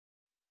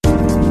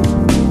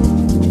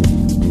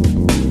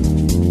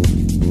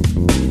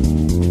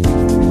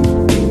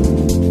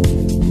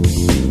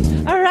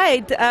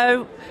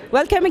right.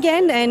 Welcome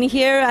again, and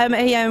here I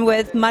am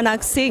with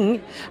Manak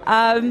Singh.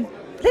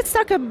 Let's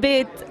talk a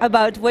bit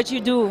about what you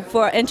do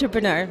for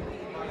entrepreneur,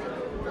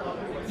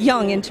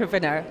 young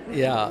entrepreneur.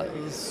 Yeah,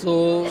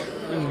 so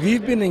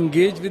we've been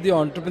engaged with the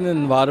entrepreneur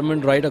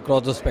environment right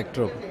across the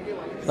spectrum,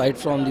 right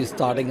from the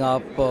starting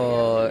up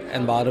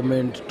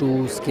environment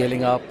to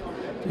scaling up.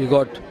 We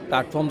got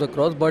platforms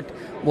across, but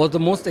what's the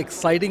most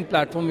exciting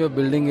platform we're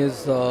building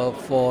is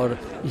for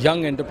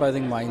young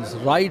enterprising minds,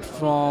 right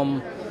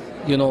from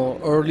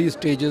early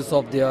stages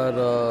of their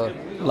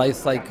life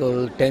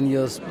cycle, 10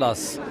 years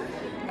plus.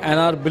 And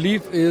our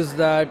belief is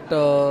that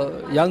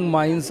young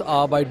minds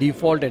are by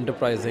default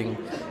enterprising,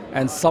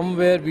 and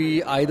somewhere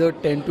we either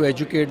tend to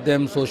educate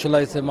them,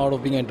 socialize them out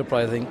of being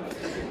enterprising.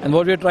 And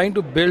what we're trying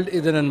to build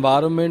is an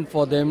environment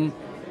for them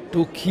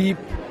to keep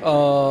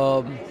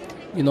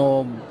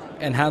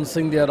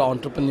enhancing their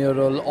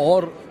entrepreneurial,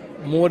 or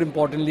more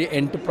importantly,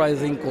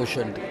 enterprising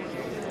quotient.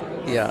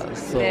 Yeah,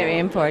 so Very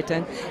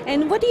important.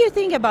 And what do you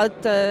think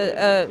about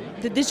the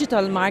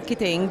digital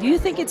marketing? Do you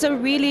think it's a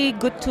really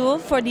good tool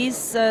for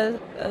these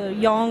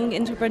young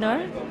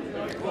entrepreneurs?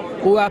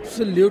 Oh,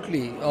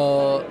 absolutely.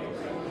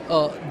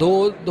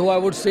 Though I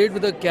would say it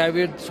with a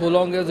caveat, so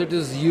long as it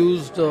is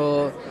used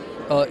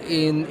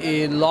in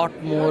a lot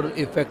more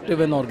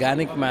effective and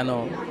organic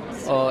manner,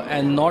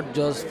 and not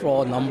just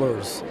for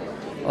numbers.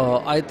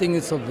 I think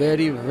it's a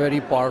very,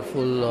 very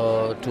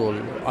powerful tool,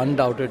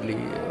 undoubtedly.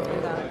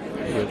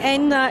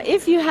 And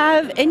if you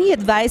have any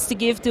advice to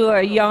give to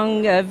a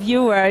young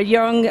viewer,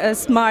 young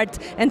smart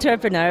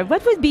entrepreneur,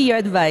 what would be your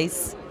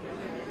advice?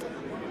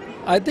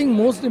 I think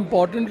most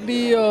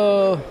importantly,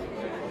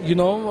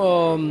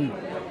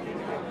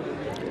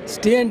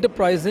 stay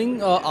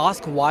enterprising,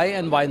 ask why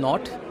and why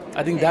not.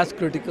 I think that's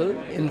critical.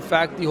 In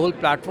fact, the whole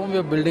platform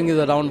we're building is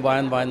around why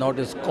and why not.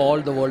 It's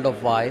called the world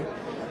of why.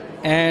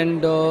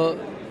 And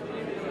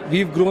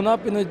we've grown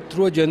up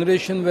through a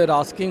generation where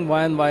asking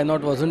why and why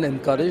not wasn't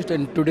encouraged,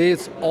 and today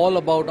it's all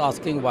about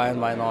asking why and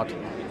why not.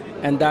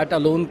 And that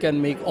alone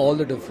can make all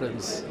the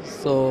difference.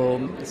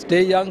 So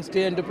stay young,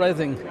 stay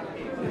enterprising.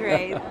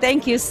 Great.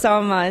 Thank you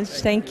so much.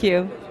 Thank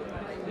you.